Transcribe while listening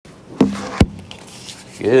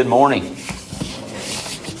Good morning.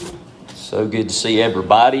 So good to see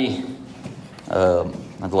everybody.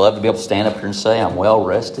 I'd love to be able to stand up here and say I'm well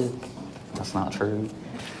rested. That's not true.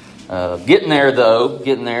 Getting there, though.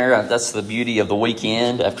 That's the beauty of the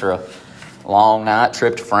weekend. After a long night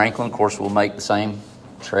trip to Franklin, of course, we'll make the same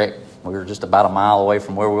trek. We're just about a mile away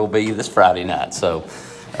from where we'll be this Friday night.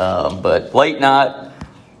 But late night,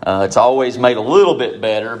 it's always made a little bit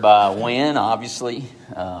better by a win, obviously.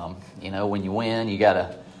 When you win, you got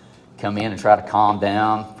to come in and try to calm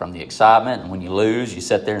down from the excitement. And when you lose, you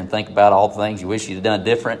sit there and think about all the things you wish you'd have done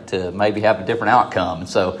different to maybe have a different outcome. And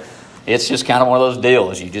so it's just kind of one of those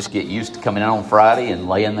deals. You just get used to coming out on Friday and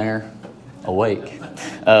laying there awake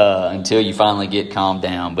until you finally get calmed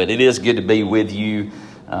down. But it is good to be with you.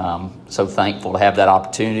 So thankful to have that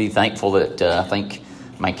opportunity. Thankful that I think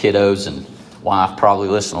my kiddos and wife probably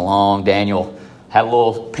listen along. Daniel had a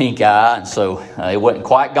little pink eye, and so it wasn't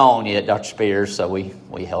quite gone yet, Dr. Spears, so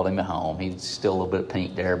we held him at home. He's still a little bit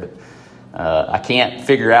pink there, but I can't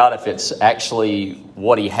figure out if it's actually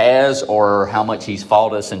what he has or how much he's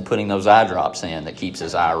fought us in putting those eye drops in that keeps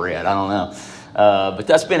his eye red. I don't know. But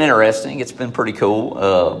that's been interesting. It's been pretty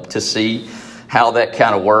cool to see how that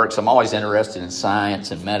kind of works. I'm always interested in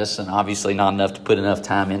science and medicine. Obviously not enough to put enough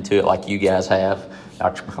time into it like you guys have,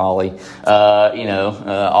 Dr. McCauley.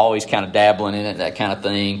 Always kind of dabbling in it, that kind of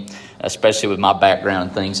thing, especially with my background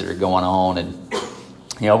and things that are going on. And,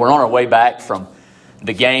 we're on our way back from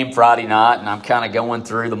the game Friday night, and I'm kind of going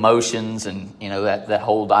through the motions and, that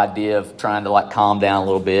whole idea of trying to calm down a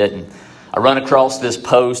little bit. And I run across this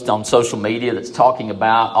post on social media that's talking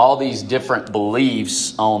about all these different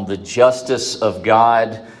beliefs on the justice of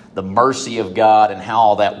God, the mercy of God, and how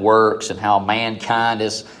all that works, and how mankind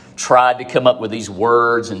has tried to come up with these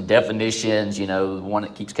words and definitions. The one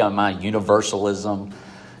that keeps coming to mind, universalism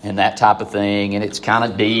and that type of thing. And it's kind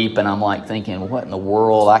of deep, and I'm thinking, what in the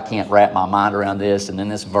world? I can't wrap my mind around this. And then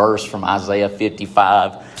this verse from Isaiah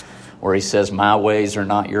 55 where he says, my ways are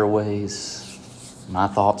not your ways. My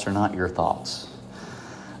thoughts are not your thoughts.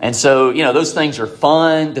 And so, those things are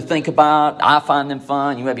fun to think about. I find them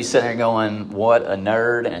fun. You may be sitting there going, what a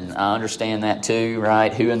nerd. And I understand that too,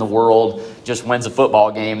 right? Who in the world just wins a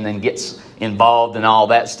football game and then gets involved in all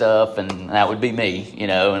that stuff? And that would be me,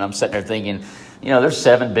 and I'm sitting there thinking, there's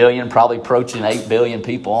 7 billion, probably approaching 8 billion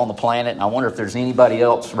people on the planet. And I wonder if there's anybody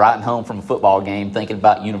else riding home from a football game thinking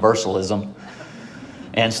about universalism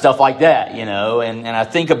and stuff like that, and I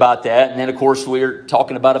think about that. And then, of course, we're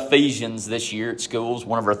talking about Ephesians this year at schools,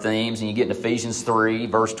 one of our themes. And you get in Ephesians 3,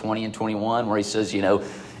 verse 20 and 21, where he says, you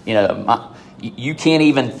can't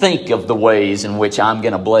even think of the ways in which I'm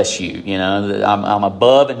going to bless you. I'm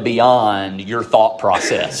above and beyond your thought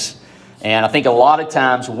process. And I think a lot of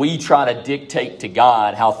times we try to dictate to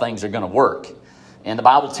God how things are going to work. And the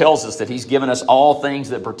Bible tells us that he's given us all things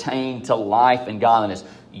that pertain to life and godliness.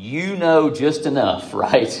 You know just enough,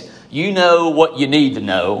 right? You know what you need to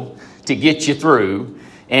know to get you through.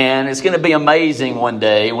 And it's going to be amazing one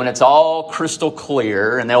day when it's all crystal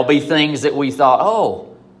clear and there'll be things that we thought,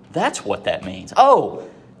 oh, that's what that means. Oh,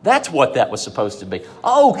 that's what that was supposed to be.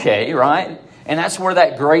 Okay, right? And that's where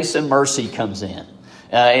that grace and mercy comes in.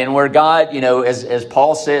 And where God, as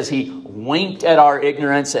Paul says, he winked at our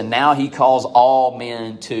ignorance and now he calls all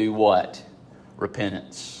men to what?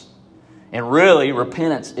 Repentance. And really,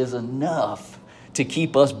 repentance is enough to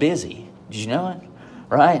keep us busy. Did you know it?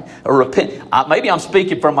 Right? Maybe I'm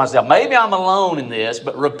speaking for myself. Maybe I'm alone in this,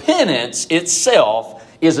 but repentance itself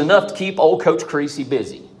is enough to keep old Coach Creasy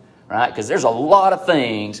busy. Right? Because there's a lot of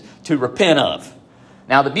things to repent of.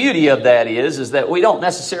 Now, the beauty of that is that we don't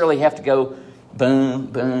necessarily have to go boom,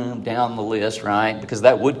 boom, down the list, right? Because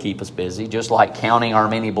that would keep us busy. Just like counting our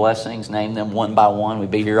many blessings, name them one by one, we'd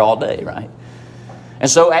be here all day, right? And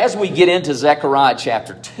so as we get into Zechariah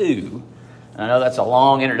chapter 2, I know that's a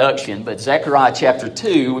long introduction, but Zechariah chapter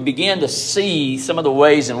 2, we begin to see some of the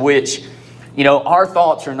ways in which, our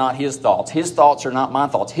thoughts are not his thoughts. His thoughts are not my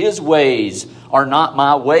thoughts. His ways are not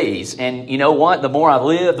my ways. And you know what? The more I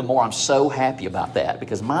live, the more I'm so happy about that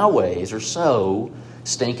because my ways are so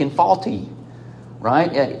stinking faulty.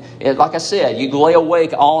 Right? Like I said, you lay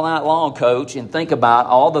awake all night long, Coach, and think about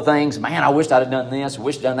all the things, man, I wished I'd have done this, I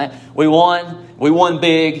wish I'd done that. We won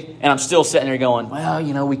big, and I'm still sitting there going,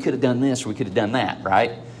 well, we could have done this, or we could have done that,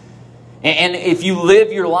 right? And if you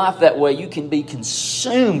live your life that way, you can be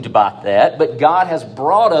consumed by that, but God has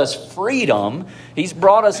brought us freedom. He's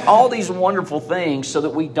brought us all these wonderful things so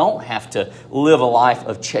that we don't have to live a life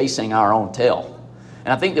of chasing our own tail.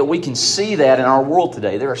 And I think that we can see that in our world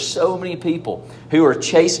today. There are so many people who are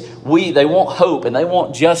they want hope and they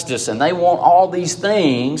want justice and they want all these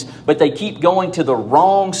things, but they keep going to the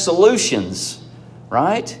wrong solutions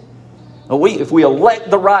right? If we elect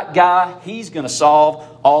the right guy, he's going to solve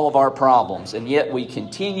all of our problems. And yet we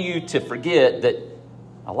continue to forget that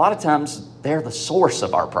a lot of times they're the source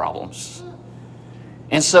of our problems.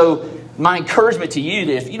 And so my encouragement to you,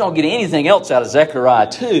 if you don't get anything else out of Zechariah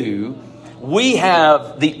 2, we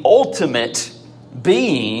have the ultimate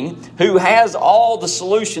being who has all the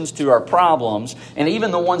solutions to our problems, and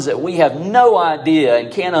even the ones that we have no idea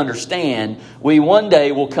and can't understand, we one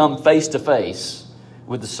day will come face to face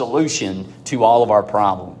with the solution to all of our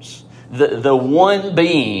problems. The one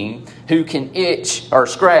being who can itch or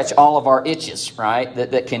scratch all of our itches, right?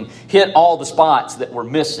 That can hit all the spots that we're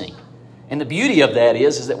missing. And the beauty of that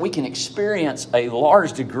is that we can experience a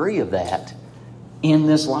large degree of that in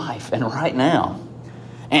this life and right now.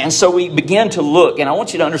 And so we begin to look, and I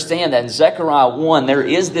want you to understand that in Zechariah 1, there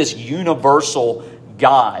is this universal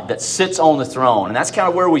God that sits on the throne. And that's kind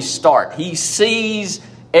of where we start. He sees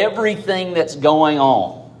everything that's going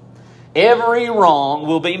on. Every wrong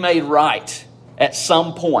will be made right at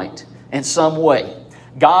some point, in some way.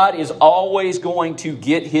 God is always going to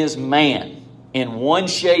get His man in one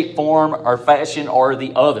shape, form, or fashion or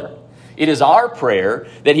the other. It is our prayer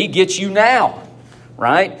that He gets you now,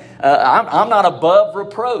 right? I'm not above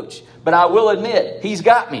reproach, but I will admit, He's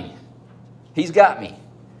got me. He's got me.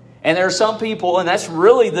 And there are some people, and that's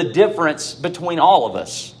really the difference between all of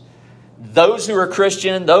us. Those who are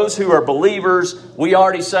Christian, those who are believers, we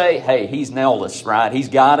already say, hey, He's nailed us, right? He's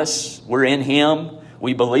got us. We're in Him.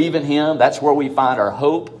 We believe in Him. That's where we find our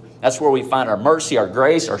hope. That's where we find our mercy, our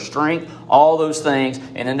grace, our strength, all those things.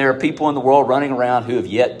 And then there are people in the world running around who have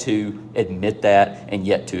yet to admit that and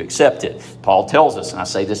yet to accept it. Paul tells us, and I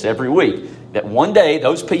say this every week, that one day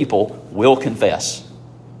those people will confess.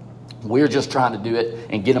 We're just trying to do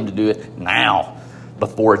it and get them to do it now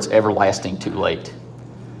before it's everlasting too late.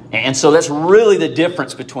 And so that's really the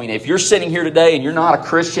difference between, if you're sitting here today and you're not a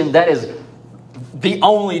Christian, that is the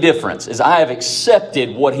only difference, is I have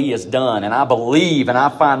accepted what He has done, and I believe, and I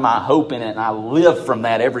find my hope in it, and I live from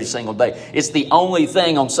that every single day. It's the only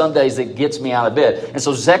thing on some days that gets me out of bed. And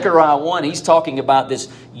so Zechariah 1, he's talking about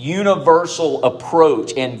this universal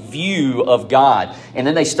approach and view of God. And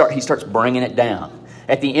then he starts bringing it down.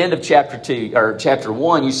 At the end of chapter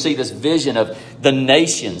 1, you see this vision of the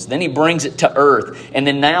nations. Then he brings it to earth. And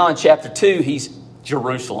then now in chapter 2, he's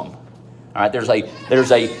Jerusalem. All right,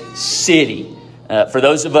 there's a city. For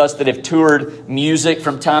those of us that have toured music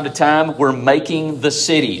from time to time, we're making the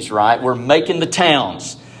cities, right? We're making the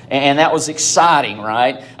towns. And that was exciting,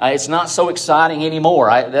 right? It's not so exciting anymore.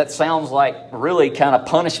 That sounds like really kind of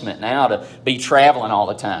punishment now to be traveling all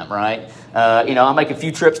the time, right? I make a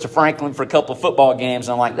few trips to Franklin for a couple of football games,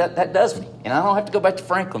 and I'm like, that does me. And I don't have to go back to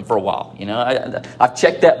Franklin for a while. I've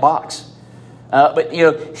checked that box. But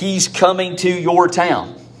He's coming to your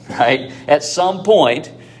town, right? At some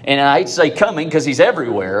point, and I hate to say coming because He's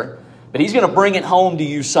everywhere, but He's going to bring it home to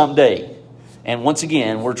you someday. And once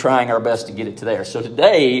again, we're trying our best to get it to there. So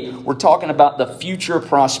today, we're talking about the future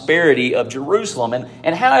prosperity of Jerusalem.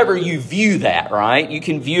 And however you view that, right? You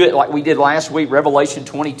can view it like we did last week, Revelation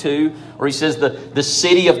 22, where he says the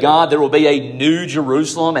city of God, there will be a new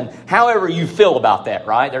Jerusalem. And however you feel about that,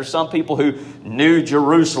 right? There's some people who, New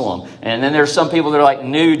Jerusalem. And then there's some people that are like,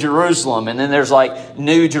 New Jerusalem. And then there's like,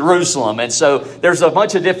 New Jerusalem. And so there's a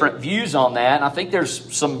bunch of different views on that. And I think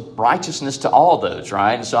there's some righteousness to all those,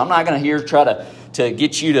 right? And so I'm not going to here try to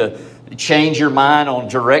get you to change your mind on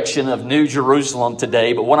direction of New Jerusalem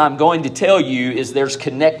today. But what I'm going to tell you is there's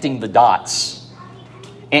connecting the dots.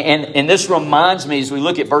 And this reminds me, as we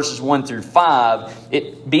look at verses 1 through 5,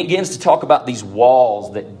 it begins to talk about these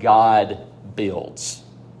walls that God builds.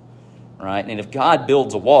 Right? And if God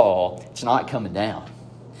builds a wall, it's not coming down.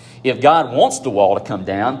 If God wants the wall to come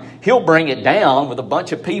down, He'll bring it down with a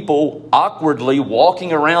bunch of people awkwardly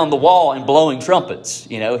walking around the wall and blowing trumpets.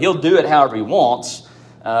 He'll do it however He wants.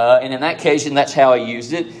 And in that case, that's how He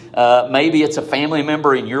used it. Maybe it's a family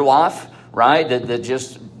member in your life, right, that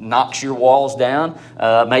just knocks your walls down.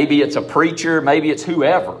 Maybe it's a preacher. Maybe it's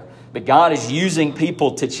whoever. But God is using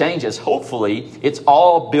people to change us. Hopefully, it's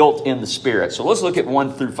all built in the Spirit. So let's look at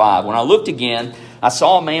 1 through 5. When I looked again, I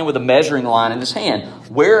saw a man with a measuring line in his hand.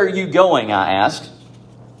 Where are you going? I asked.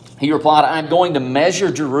 He replied, I'm going to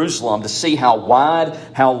measure Jerusalem to see how wide,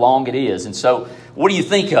 how long it is. And so, what do you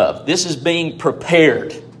think of? This is being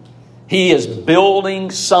prepared. He is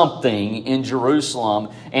building something in Jerusalem,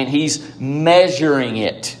 and he's measuring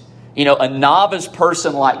it. A novice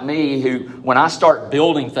person like me who, when I start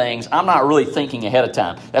building things, I'm not really thinking ahead of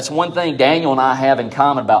time. That's one thing Daniel and I have in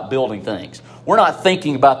common about building things. We're not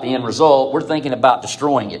thinking about the end result. We're thinking about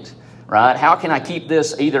destroying it, right? How can I keep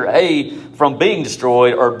this either A, from being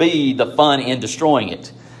destroyed, or B, the fun in destroying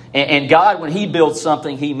it? And God, when He builds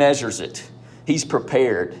something, He measures it. He's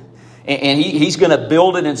prepared. And He's going to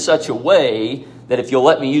build it in such a way that if you'll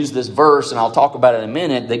let me use this verse, and I'll talk about it in a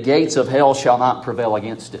minute, the gates of hell shall not prevail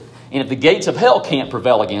against it. And if the gates of hell can't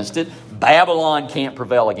prevail against it, Babylon can't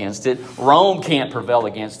prevail against it, Rome can't prevail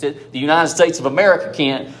against it, the United States of America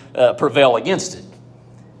can't prevail against it.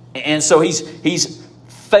 And so He's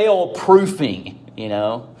fail-proofing,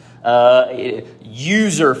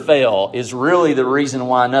 user fail is really the reason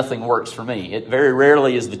why nothing works for me. It very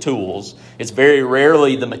rarely is the tools. It's very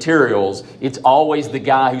rarely the materials. It's always the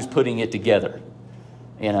guy who's putting it together.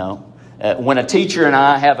 When a teacher and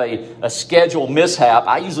I have a schedule mishap,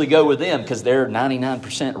 I usually go with them because they're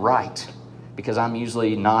 99% right. Because I'm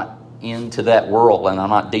usually not into that world and I'm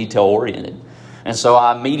not detail-oriented. And so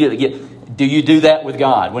I immediately do you do that with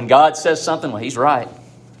God? When God says something, well, He's right.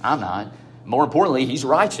 I'm not. More importantly, He's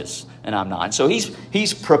righteous, and I'm not. So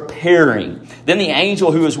He's preparing. Then the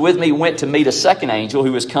angel who was with me went to meet a second angel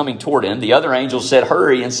who was coming toward him. The other angel said,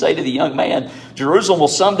 "Hurry and say to the young man, Jerusalem will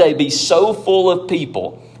someday be so full of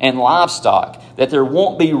people and livestock that there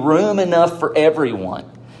won't be room enough for everyone.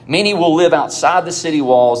 Many will live outside the city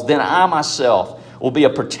walls. Then I myself will be a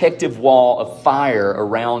protective wall of fire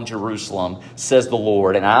around Jerusalem, says the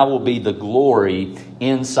Lord, and I will be the glory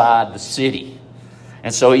inside the city."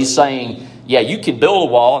 And so He's saying, yeah, you can build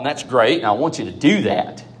a wall, and that's great, and I want you to do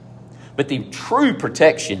that. But the true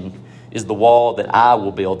protection is the wall that I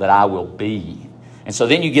will build, that I will be. And so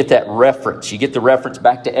then you get that reference. You get the reference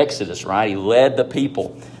back to Exodus, right? He led the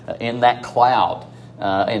people in that cloud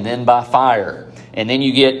and then by fire. And then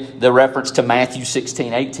you get the reference to Matthew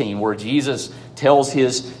 16:18, where Jesus tells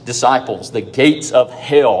His disciples, the gates of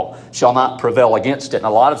hell shall not prevail against it. And a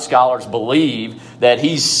lot of scholars believe that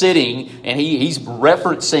He's sitting and He's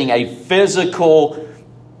referencing a physical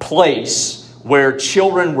place where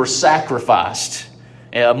children were sacrificed,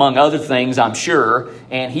 among other things, I'm sure.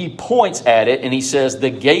 And He points at it and He says, the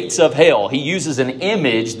gates of hell. He uses an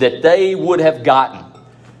image that they would have gotten.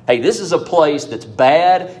 Hey, this is a place that's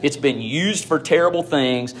bad. It's been used for terrible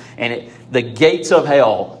things. And the gates of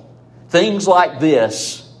hell, things like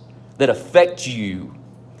this that affect you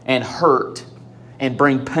and hurt and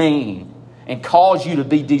bring pain and cause you to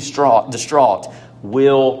be distraught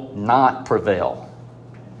will not prevail.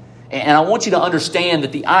 And I want you to understand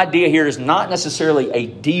that the idea here is not necessarily a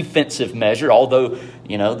defensive measure, although,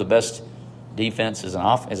 the best defense is an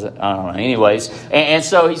offense. I don't know. Anyways, and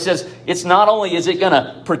so He says, it's not only is it going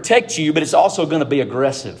to protect you, but it's also going to be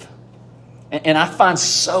aggressive. And I find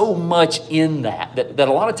so much in that a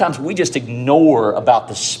lot of times we just ignore about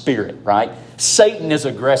the Spirit, right? Satan is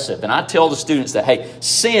aggressive. And I tell the students that, hey,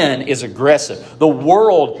 sin is aggressive. The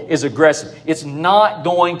world is aggressive. It's not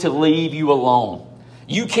going to leave you alone.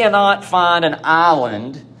 You cannot find an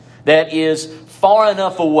island that is far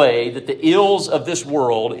enough away that the ills of this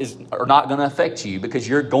world are not going to affect you, because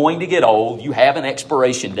you're going to get old. You have an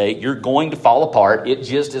expiration date. You're going to fall apart. It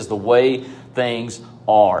just is the way things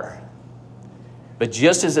are. But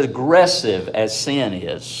just as aggressive as sin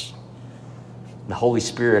is, the Holy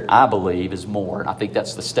Spirit, I believe, is more. And I think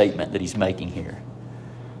that's the statement that He's making here.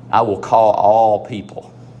 I will call all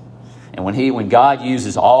people. And when God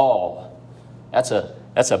uses all, that's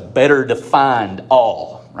a better defined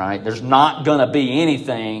all. Right? There's not going to be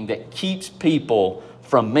anything that keeps people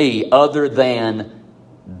from me other than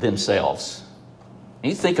themselves.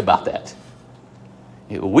 And you think about that.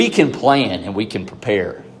 We can plan and we can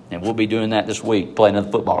prepare. And we'll be doing that this week, playing another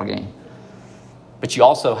football game. But you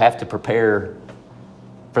also have to prepare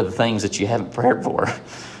for the things that you haven't prepared for.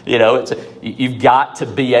 You've got to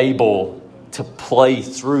be able to play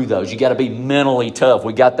through those. You got to be mentally tough.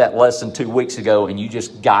 We got that lesson 2 weeks ago, and you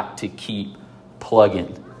just got to keep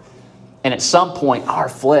plugging. And at some point, our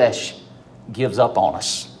flesh gives up on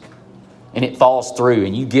us. And it falls through,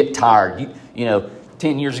 and you get tired.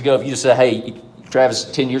 10 years ago, if you just said, hey,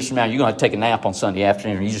 Travis, 10 years from now, you're going to take a nap on Sunday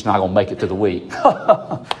afternoon, and you're just not going to make it through the week.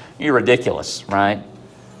 You're ridiculous, right?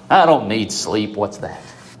 I don't need sleep. What's that?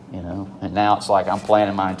 And now it's like I'm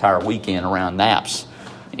planning my entire weekend around naps,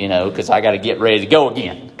 because I got to get ready to go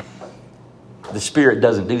again. The Spirit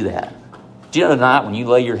doesn't do that. Do you know tonight when you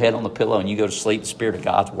lay your head on the pillow and you go to sleep, the Spirit of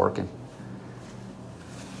God's working?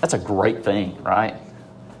 That's a great thing, right?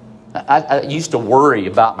 I used to worry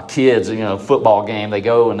about my kids, football game. They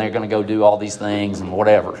go and they're going to go do all these things and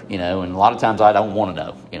whatever, and a lot of times I don't want to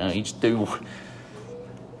know, you just do.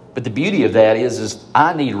 But the beauty of that is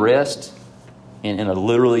I need rest and to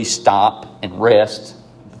literally stop and rest.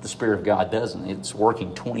 But the Spirit of God doesn't. It's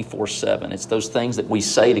working 24/7. It's those things that we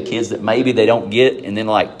say to kids that maybe they don't get, and then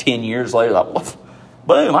like 10 years later, like,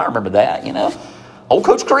 boom, I remember that, Old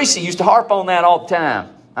Coach Creasy used to harp on that all the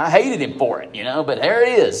time. I hated him for it, but there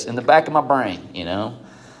it is in the back of my brain,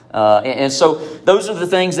 And so those are the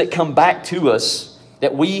things that come back to us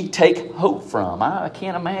that we take hope from. I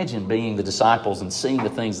can't imagine being the disciples and seeing the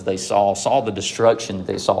things that they saw the destruction that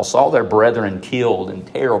they saw their brethren killed in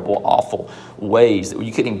terrible, awful ways. That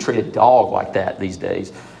you couldn't even treat a dog like that these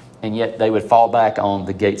days. And yet they would fall back on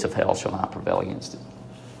the gates of hell shall not prevail against it.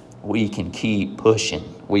 We can keep pushing.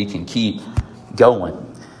 We can keep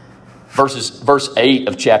going. Verse 8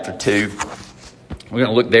 of chapter 2. We're going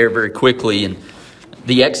to look there very quickly. And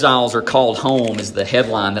the exiles are called home is the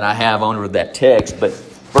headline that I have under that text. But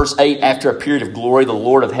verse 8, after a period of glory, the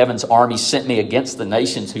Lord of heaven's army sent me against the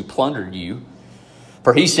nations who plundered you.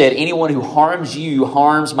 For he said, anyone who harms you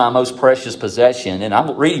harms my most precious possession. And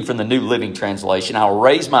I'm reading from the New Living Translation. I will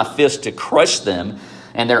raise my fist to crush them,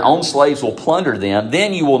 and their own slaves will plunder them.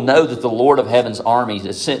 Then you will know that the Lord of heaven's armies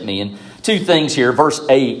has sent me. And two things here. Verse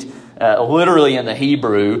 8, literally in the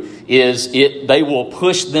Hebrew, is they will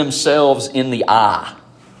push themselves in the eye.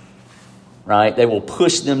 Right? They will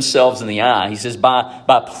push themselves in the eye. He says,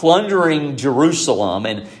 by plundering Jerusalem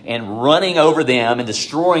and running over them and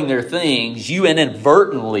destroying their things, you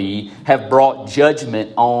inadvertently have brought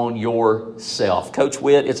judgment on yourself. Coach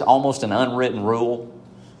Witt, it's almost an unwritten rule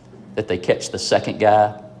that they catch the second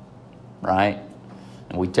guy, right?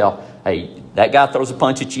 And we tell, hey, that guy throws a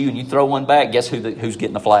punch at you and you throw one back, guess who's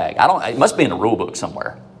getting the flag? It must be in a rule book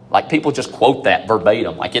somewhere. Like people just quote that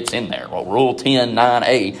verbatim, like it's in there. Well, Rule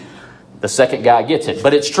 10.9a, the second guy gets it.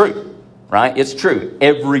 But it's true, right? It's true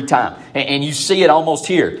every time. And you see it almost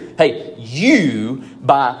here. Hey, you,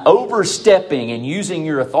 by overstepping and using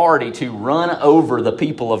your authority to run over the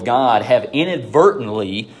people of God, have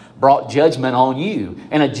inadvertently brought judgment on you.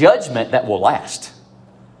 And a judgment that will last.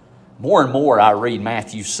 More and more I read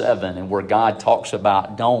Matthew 7 and where God talks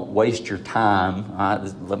about don't waste your time.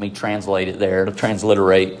 Let me translate it there to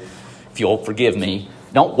transliterate, if you'll forgive me.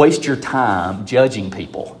 Don't waste your time judging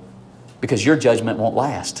people. Because your judgment won't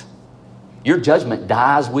last. Your judgment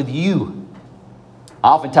dies with you. I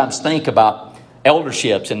oftentimes think about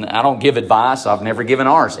elderships, and I don't give advice. I've never given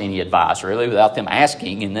ours any advice, really, without them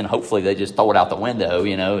asking, and then hopefully they just throw it out the window,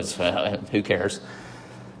 it's, who cares?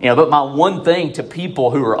 But my one thing to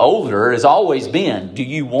people who are older has always been, do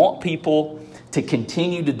you want people to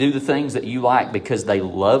continue to do the things that you like because they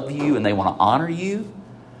love you and they want to honor you?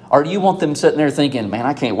 Or do you want them sitting there thinking, man,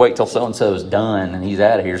 I can't wait till so-and-so is done and he's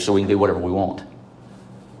out of here so we can do whatever we want?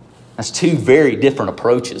 That's two very different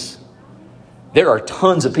approaches. There are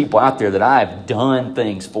tons of people out there that I have done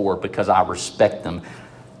things for because I respect them.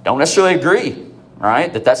 Don't necessarily agree,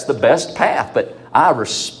 right, that that's the best path, but I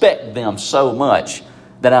respect them so much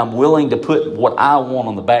that I'm willing to put what I want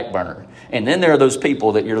on the back burner. And then there are those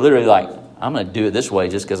people that you're literally like, I'm going to do it this way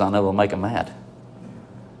just because I know it'll make them mad.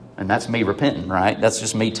 And that's me repenting, right? That's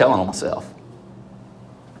just me telling on myself.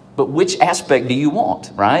 But which aspect do you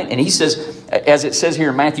want, right? And he says, as it says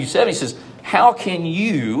here in Matthew 7, he says, how can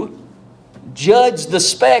you judge the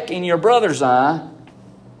speck in your brother's eye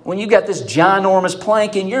when you got this ginormous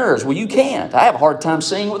plank in yours? Well, you can't. I have a hard time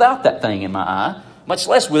seeing without that thing in my eye, much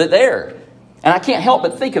less with it there. And I can't help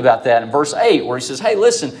but think about that in verse 8 where he says, hey,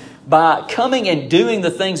 listen, by coming and doing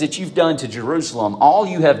the things that you've done to Jerusalem, all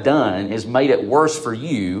you have done is made it worse for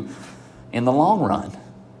you in the long run.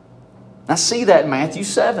 I see that in Matthew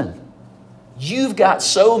 7. You've got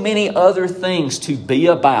so many other things to be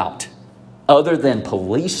about other than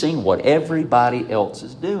policing what everybody else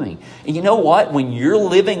is doing. And you know what? When you're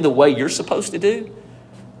living the way you're supposed to do,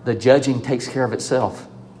 the judging takes care of itself.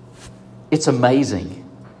 It's amazing.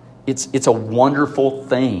 It's a wonderful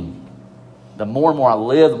thing. The more and more I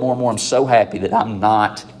live, the more and more I'm so happy that I'm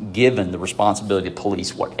not given the responsibility to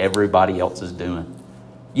police what everybody else is doing.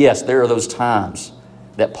 Yes, there are those times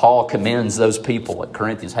that Paul commends those people at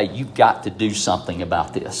Corinthians. Hey, you've got to do something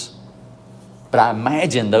about this. But I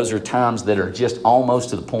imagine those are times that are just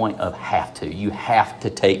almost to the point of have to. You have to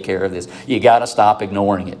take care of this. You got to stop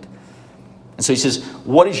ignoring it. And so he says,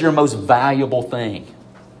 what is your most valuable thing?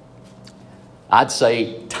 I'd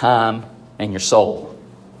say time and your soul.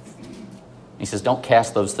 He says, don't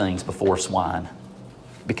cast those things before swine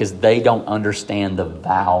because they don't understand the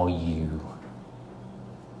value.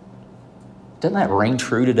 Doesn't that ring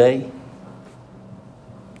true today?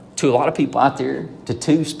 To a lot of people out there, to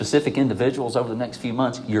two specific individuals over the next few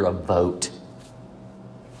months, you're a vote.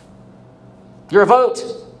 You're a vote,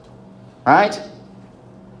 right?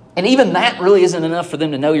 And even that really isn't enough for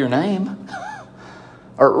them to know your name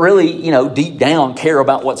or really, deep down care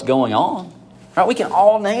about what's going on. Right? We can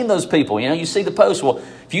all name those people. You know, you see the post. Well,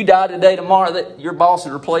 if you die today, tomorrow, that your boss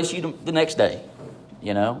would replace you the next day.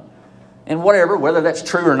 You know? And whatever, whether that's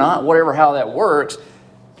true or not, whatever how that works,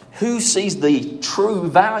 who sees the true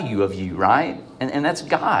value of you, right? And that's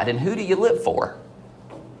God. And who do you live for?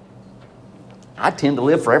 I tend to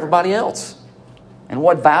live for everybody else and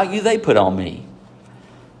what value they put on me.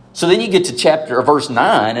 So then you get to verse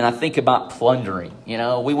 9, and I think about plundering. You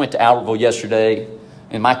know, we went to Albertville yesterday,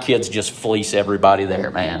 and my kids just fleece everybody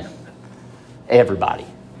there, man. Everybody.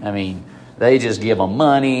 I mean, they just give them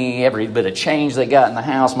money, every bit of change they got in the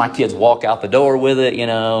house. My kids walk out the door with it, you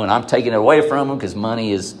know, and I'm taking it away from them because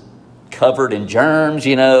money is covered in germs,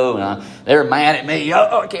 you know, and they're mad at me.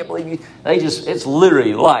 Oh, I can't believe you. It's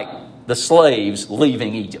literally like the slaves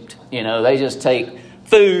leaving Egypt. You know, they just take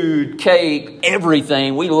food, cake,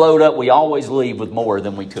 everything. We load up. We always leave with more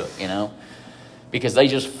than we took, you know, because they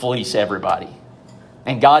just fleece everybody.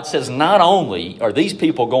 And God says, not only are these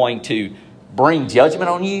people going to bring judgment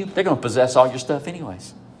on you, they're going to possess all your stuff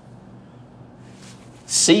anyways.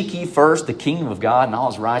 Seek ye first the kingdom of God and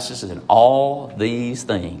all his righteousness, and all these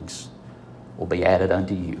things will be added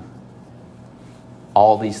unto you.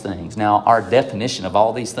 All these things. Now, our definition of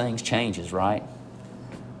all these things changes, right?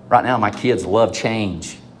 Right now, my kids love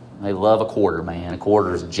change. They love a quarter, man. A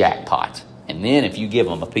quarter is a jackpot. And then if you give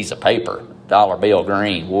them a piece of paper, dollar bill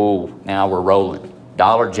green, whoa, now we're rolling.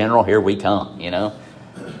 Dollar General, here we come, you know.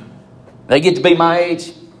 They get to be my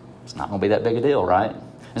age, it's not going to be that big a deal, right?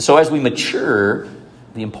 And so as we mature,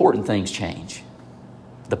 the important things change.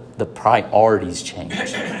 The priorities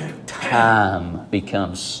change. Time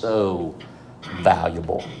becomes so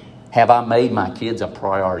valuable. Have I made my kids a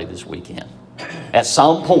priority this weekend? At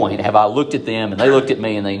some point, have I looked at them and they looked at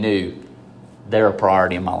me and they knew they're a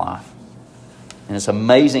priority in my life? And it's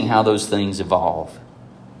amazing how those things evolve.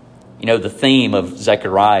 You know, the theme of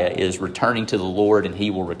Zechariah is returning to the Lord and he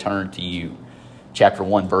will return to you. Chapter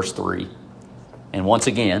 1, verse 3. And once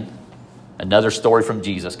again, another story from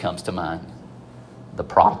Jesus comes to mind. The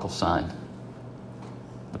prodigal son.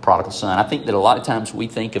 The prodigal son. I think that a lot of times we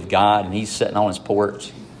think of God and he's sitting on his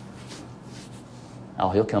porch. Oh,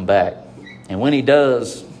 he'll come back. And when he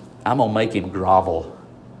does, I'm going to make him grovel.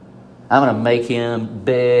 I'm going to make him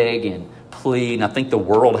beg and plead. And I think the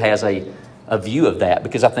world has a view of that,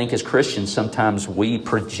 because I think as Christians sometimes we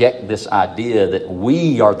project this idea that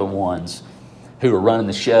we are the ones who are running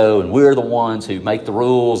the show and we're the ones who make the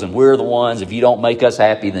rules and we're the ones, if you don't make us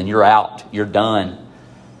happy, then you're out, you're done.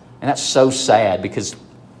 And that's so sad, because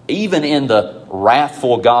even in the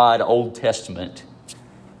wrathful God Old Testament,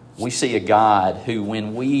 we see a God who,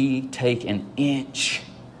 when we take an inch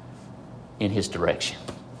in his direction,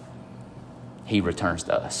 he returns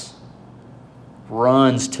to us,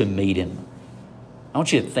 runs to meet him. I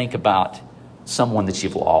want you to think about someone that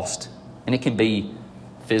you've lost. And it can be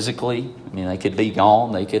physically. I mean, they could be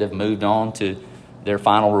gone. They could have moved on to their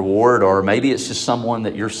final reward. Or maybe it's just someone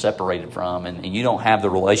that you're separated from and you don't have the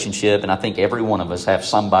relationship. And I think every one of us have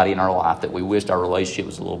somebody in our life that we wished our relationship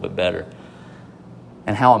was a little bit better.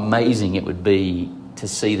 And how amazing it would be to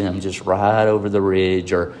see them just ride over the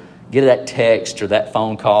ridge or get that text or that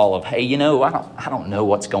phone call of, hey, you know, I don't know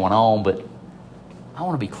what's going on, but I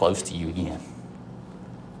want to be close to you again.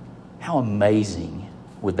 How amazing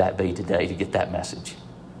would that be today to get that message?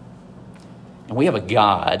 And we have a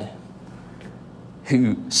God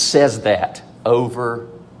who says that over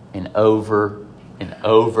and over and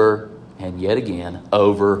over and yet again,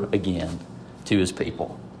 over again to his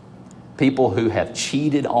people. People who have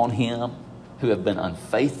cheated on him, who have been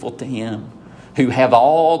unfaithful to him, who have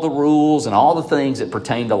all the rules and all the things that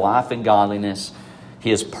pertain to life and godliness,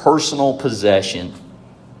 his personal possession.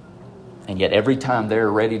 And yet every time they're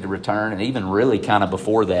ready to return, and even really kind of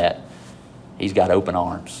before that, he's got open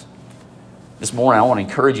arms. This morning I want to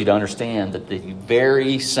encourage you to understand that the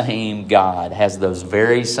very same God has those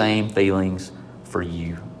very same feelings for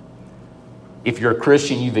you. If you're a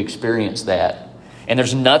Christian, you've experienced that. And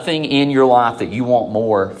there's nothing in your life that you want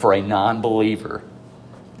more for a non-believer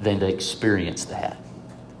than to experience that.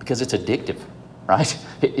 Because it's addictive, right?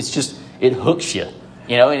 It hooks you.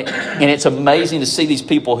 You know, and it's amazing to see these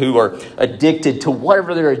people who are addicted to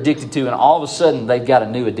whatever they're addicted to, and all of a sudden they've got a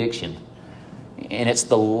new addiction. And it's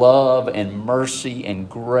the love and mercy and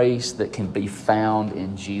grace that can be found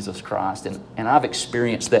in Jesus Christ. And I've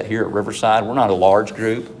experienced that here at Riverside. We're not a large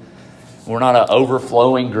group. We're not an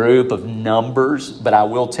overflowing group of numbers, but I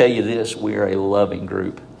will tell you this, we are a loving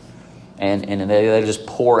group. And they just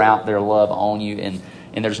pour out their love on you.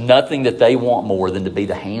 And there's nothing that they want more than to be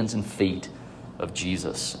the hands and feet of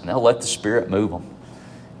Jesus. And they'll let the Spirit move them.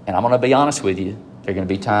 And I'm going to be honest with you, there are going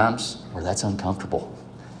to be times where that's uncomfortable.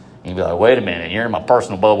 And you'd be like, wait a minute, you're in my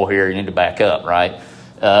personal bubble here. You need to back up, right?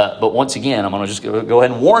 But once again, I'm going to just go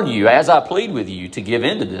ahead and warn you, as I plead with you to give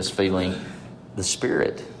into this feeling, the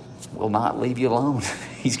Spirit will not leave you alone.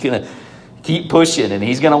 He's going to keep pushing, and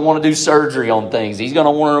He's going to want to do surgery on things. He's going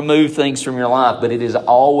to want to remove things from your life, but it is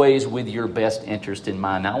always with your best interest in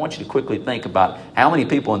mind. Now, I want you to quickly think about how many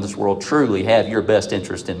people in this world truly have your best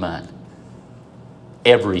interest in mind.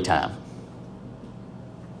 Every time.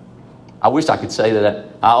 I wish I could say that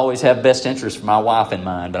I always have best interest for my wife in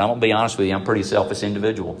mind, but I'm going to be honest with you, I'm a pretty selfish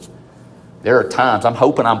individual. There are times, I'm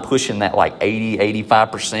hoping I'm pushing that like 80,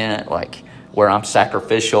 85%, like where I'm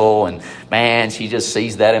sacrificial, and man, she just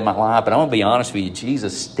sees that in my life. But I'm going to be honest with you,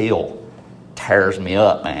 Jesus still tears me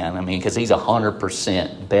up, man. I mean, because He's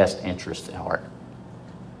 100% best interest at heart.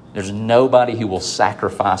 There's nobody who will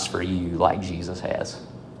sacrifice for you like Jesus has.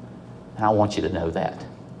 And I want you to know that.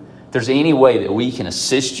 If there's any way that we can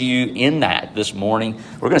assist you in that this morning,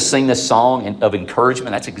 we're going to sing this song of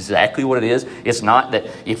encouragement. That's exactly what it is. It's not that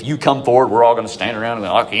if you come forward, we're all going to stand around and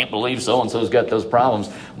go, I can't believe so-and-so's got those problems.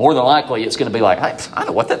 More than likely, it's going to be like, hey, I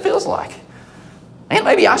know what that feels like. And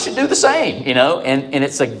maybe I should do the same, And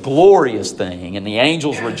it's a glorious thing. And the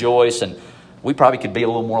angels rejoice. And we probably could be a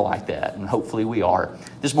little more like that. And hopefully we are.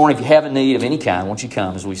 This morning, if you have a need of any kind, won't you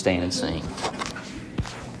come as we stand and sing?